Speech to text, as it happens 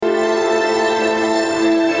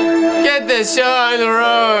a show on the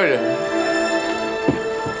road.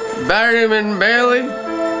 Barnum and Bailey.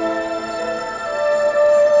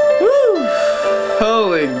 Woo!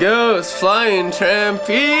 Holy Ghost, flying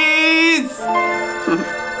trapeze.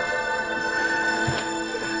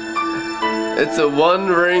 It's a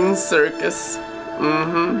one-ring circus.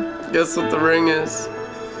 Guess what the ring is?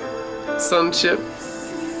 Sonship.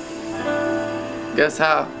 Guess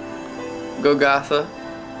how? Golgotha.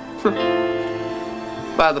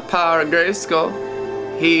 By the power of Grayskull.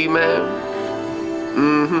 He-Man.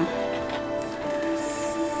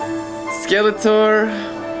 Skeletor,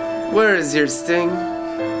 where is your sting?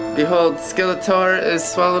 Behold, Skeletor is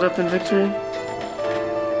swallowed up in victory.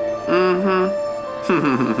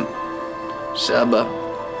 Shabba.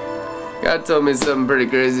 God told me something pretty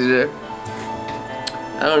crazy today.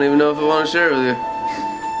 I don't even know if I want to share it with you.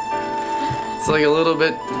 It's like a little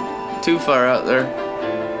bit too far out there.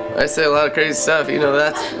 I say a lot of crazy stuff, you know,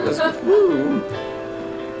 that's woo.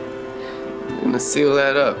 I'm gonna seal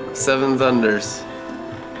that up. 7 thunders.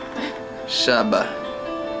 Shabba.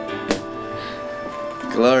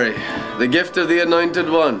 Glory. The gift of the Anointed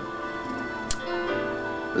One.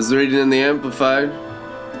 I was reading in the Amplified.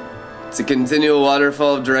 It's a continual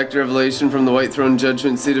waterfall of direct revelation from the white throne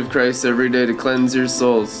judgment seat of Christ every day to cleanse your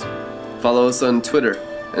souls. Follow us on Twitter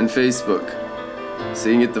and Facebook so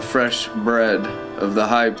you can get the fresh bread of the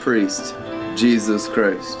high priest, Jesus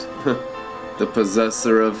Christ, the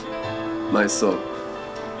possessor of my soul.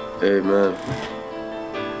 Amen.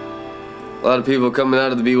 A lot of people coming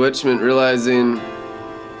out of the bewitchment realizing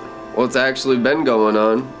what's actually been going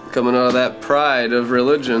on. Coming out of that pride of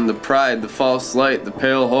religion, the pride, the false light, the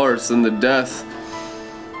pale horse, and the death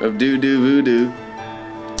of doo-doo voodoo.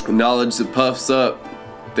 Knowledge that puffs up,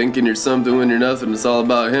 thinking you're something when you're nothing. It's all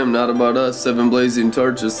about Him, not about us. 7 blazing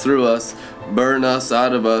torches through us, burn us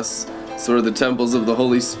out of us, so we're the temples of the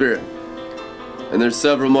Holy Spirit. And there's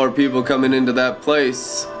several more people coming into that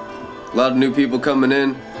place. A lot of new people coming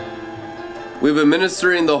in. We've been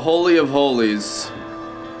ministering the Holy of Holies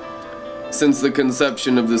since the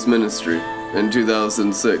conception of this ministry in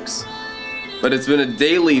 2006. But it's been a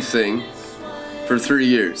daily thing for 3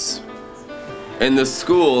 years. And the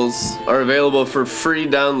schools are available for free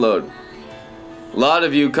download. A lot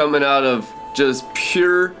of you coming out of just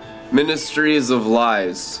pure ministries of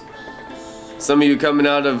lies. Some of you coming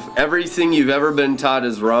out of everything you've ever been taught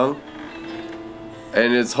is wrong.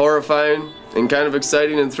 And it's horrifying and kind of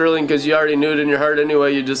exciting and thrilling because you already knew it in your heart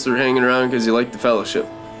anyway. You just were hanging around because you liked the fellowship.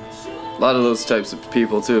 A lot of those types of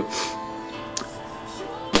people too.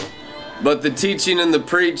 But the teaching and the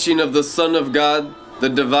preaching of the Son of God, the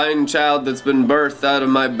divine child that's been birthed out of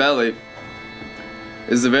my belly,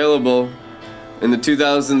 is available in the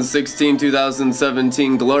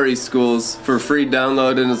 2016-2017 Glory Schools for free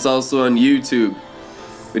download, and it's also on YouTube.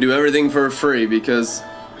 We do everything for free because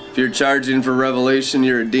if you're charging for revelation,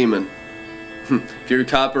 you're a demon. If you're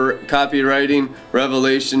copywriting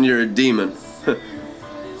revelation, you're a demon.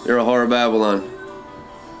 You're a whore of Babylon.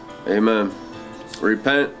 Amen.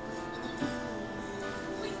 Repent.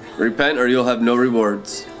 Repent or you'll have no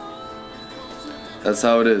rewards. That's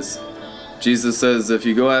how it is. Jesus says if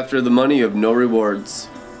you go after the money, you have no rewards.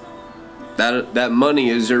 That money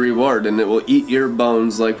is your reward, and it will eat your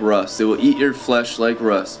bones like rust. It will eat your flesh like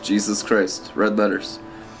rust. Jesus Christ. Red letters.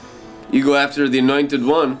 You go after the Anointed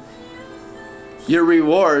One, your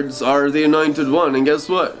rewards are the Anointed One. And guess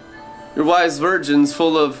what? Your wise virgin's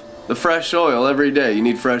full of the fresh oil every day. You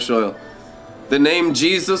need fresh oil. The name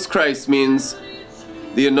Jesus Christ means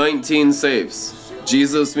the anointing saves.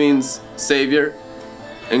 Jesus means Savior,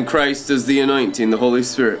 and Christ is the anointing, the Holy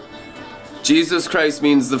Spirit. Jesus Christ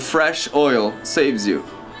means the fresh oil saves you.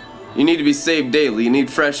 You need to be saved daily. You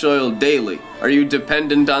need fresh oil daily. Are you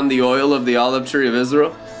dependent on the oil of the olive tree of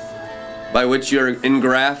Israel, by which you're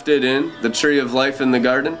engrafted in the tree of life in the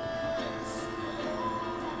garden?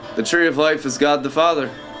 The tree of life is God the Father.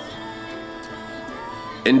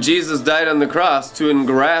 And Jesus died on the cross to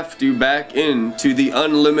engraft you back into the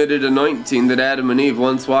unlimited anointing that Adam and Eve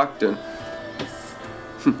once walked in.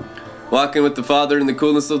 Walking with the Father in the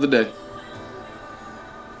coolness of the day.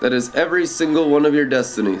 That is every single one of your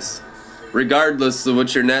destinies, regardless of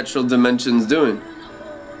what your natural dimension's doing.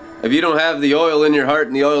 If you don't have the oil in your heart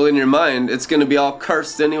and the oil in your mind, it's going to be all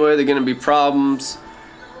cursed anyway. There are going to be problems.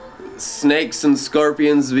 Snakes and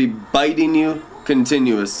scorpions will be biting you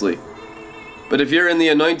continuously. But if you're in the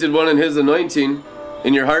Anointed One and His anointing,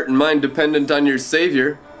 in your heart and mind dependent on your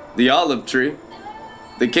Savior, the olive tree,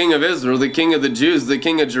 the King of Israel, the King of the Jews, the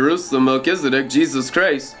King of Jerusalem, Melchizedek, Jesus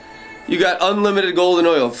Christ, you got unlimited golden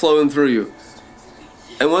oil flowing through you.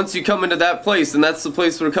 And once you come into that place, and that's the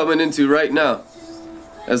place we're coming into right now,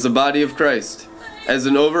 as the body of Christ, as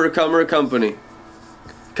an overcomer company,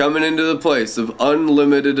 coming into the place of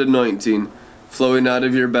unlimited anointing flowing out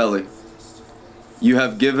of your belly. You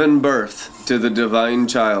have given birth to the divine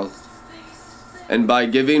child. And by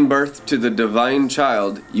giving birth to the divine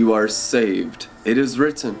child, you are saved. It is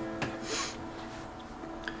written.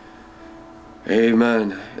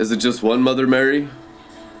 Amen. Is it just one Mother Mary?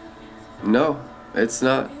 No, it's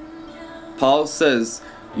not. Paul says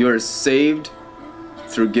you are saved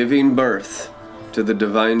through giving birth to the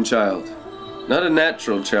divine child. Not a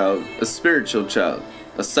natural child, a spiritual child,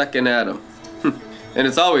 a second Adam. And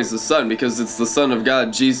it's always the Son, because it's the Son of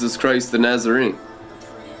God, Jesus Christ the Nazarene.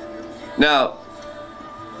 Now,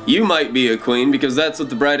 you might be a queen, because that's what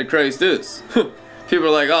the bride of Christ is. People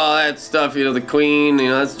are like, oh, that stuff, the queen,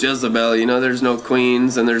 that's Jezebel. There's no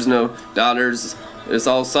queens and there's no daughters. It's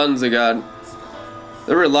all sons of God.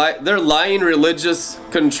 They're lying religious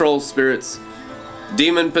control spirits.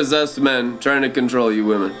 Demon-possessed men trying to control you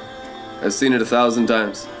women. I've seen it 1,000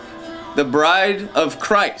 times. The bride of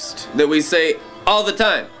Christ that we say all the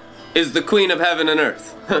time is the queen of heaven and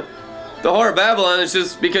earth. The whore of Babylon is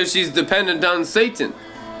just because she's dependent on Satan.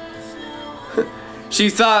 She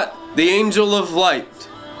thought the angel of light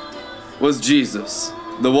was Jesus,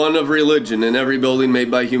 the one of religion in every building made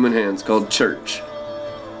by human hands called church.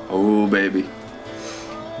 Oh, baby.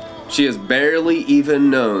 She has barely even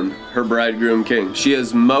known her bridegroom king. She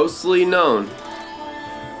has mostly known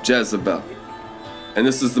Jezebel. And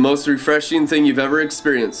this is the most refreshing thing you've ever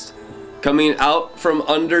experienced. Coming out from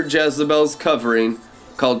under Jezebel's covering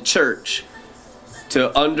called church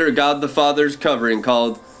to under God the Father's covering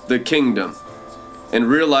called the kingdom. And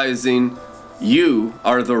realizing you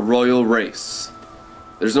are the royal race.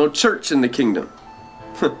 There's no church in the kingdom.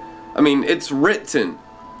 It's written.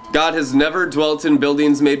 God has never dwelt in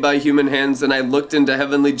buildings made by human hands, and I looked into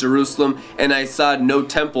heavenly Jerusalem, and I saw no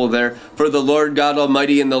temple there, for the Lord God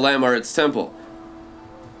Almighty and the Lamb are its temple.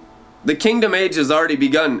 The kingdom age has already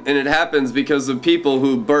begun, and it happens because of people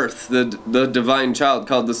who birth the divine child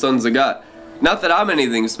called the sons of God. Not that I'm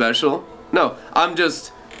anything special. No, I'm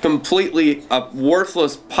just completely a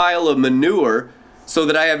worthless pile of manure so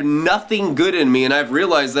that I have nothing good in me, and I've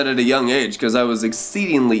realized that at a young age because I was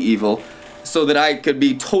exceedingly evil, so that I could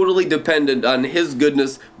be totally dependent on His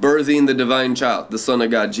goodness birthing the divine child, the Son of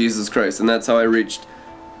God, Jesus Christ. And that's how I reached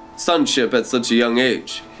sonship at such a young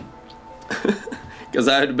age. Because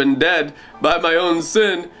I had been dead by my own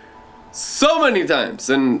sin so many times.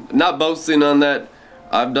 And not boasting on that,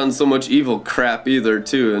 I've done so much evil crap either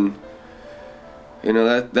too. And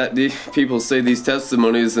that people say these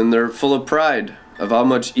testimonies and they're full of pride of how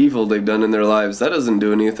much evil they've done in their lives. That doesn't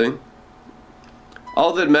do anything.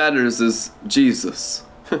 All that matters is Jesus.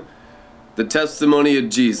 The testimony of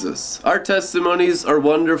Jesus. Our testimonies are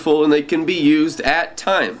wonderful and they can be used at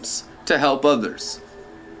times to help others.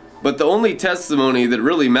 But the only testimony that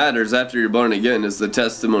really matters after you're born again is the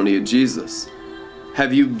testimony of Jesus.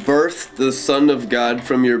 Have you birthed the Son of God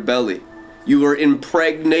from your belly? You were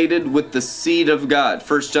impregnated with the seed of God.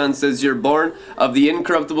 1 John says you're born of the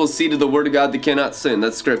incorruptible seed of the Word of God that cannot sin.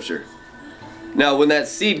 That's Scripture. Now, when that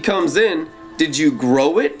seed comes in, did you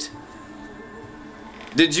grow it?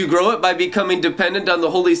 Did you grow it by becoming dependent on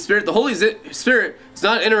the Holy Spirit? The Holy Spirit is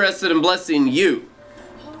not interested in blessing you.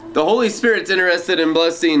 The Holy Spirit's interested in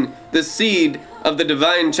blessing the seed of the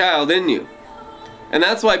divine child in you. And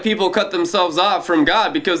that's why people cut themselves off from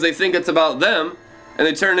God, because they think it's about them, and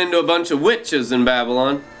they turn into a bunch of witches in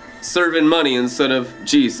Babylon, serving money instead of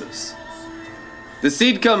Jesus. The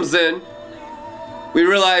seed comes in, we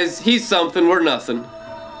realize He's something, we're nothing.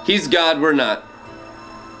 He's God, we're not.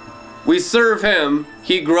 We serve Him,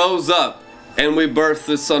 He grows up, and we birth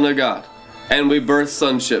the Son of God, and we birth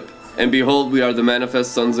sonship. And behold, we are the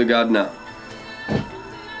manifest sons of God now.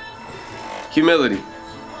 Humility.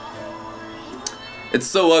 It's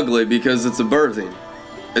so ugly because it's a birthing.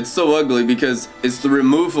 It's so ugly because it's the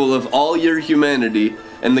removal of all your humanity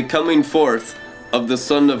and the coming forth of the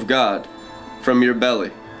Son of God from your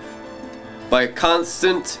belly. By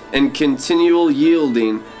constant and continual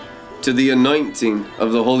yielding to the anointing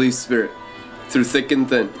of the Holy Spirit through thick and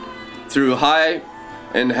thin, through high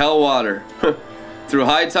and hell water, through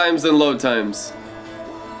high times and low times,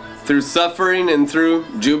 through suffering and through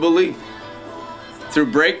jubilee, through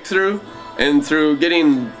breakthrough and through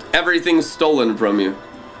getting everything stolen from you,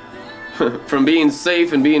 from being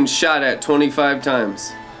safe and being shot at 25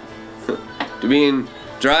 times, to being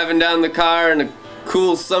driving down the car in a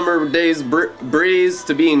cool summer day's breeze,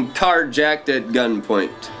 to being carjacked at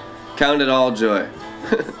gunpoint. Count it all joy.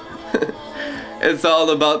 It's all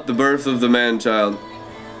about the birth of the man-child.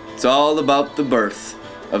 It's all about the birth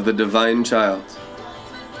of the divine child.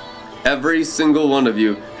 Every single one of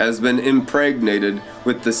you has been impregnated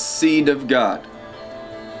with the seed of God.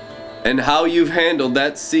 And how you've handled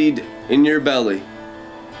that seed in your belly,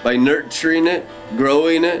 by nurturing it,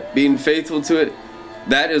 growing it, being faithful to it,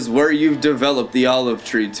 that is where you've developed the olive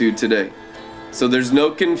tree to today. So there's no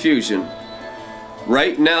confusion.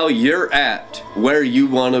 Right now you're at where you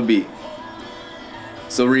want to be.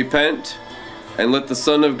 So repent and let the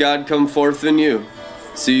Son of God come forth in you,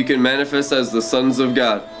 so you can manifest as the sons of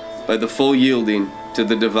God by the full yielding to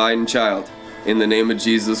the divine child. In the name of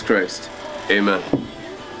Jesus Christ. Amen.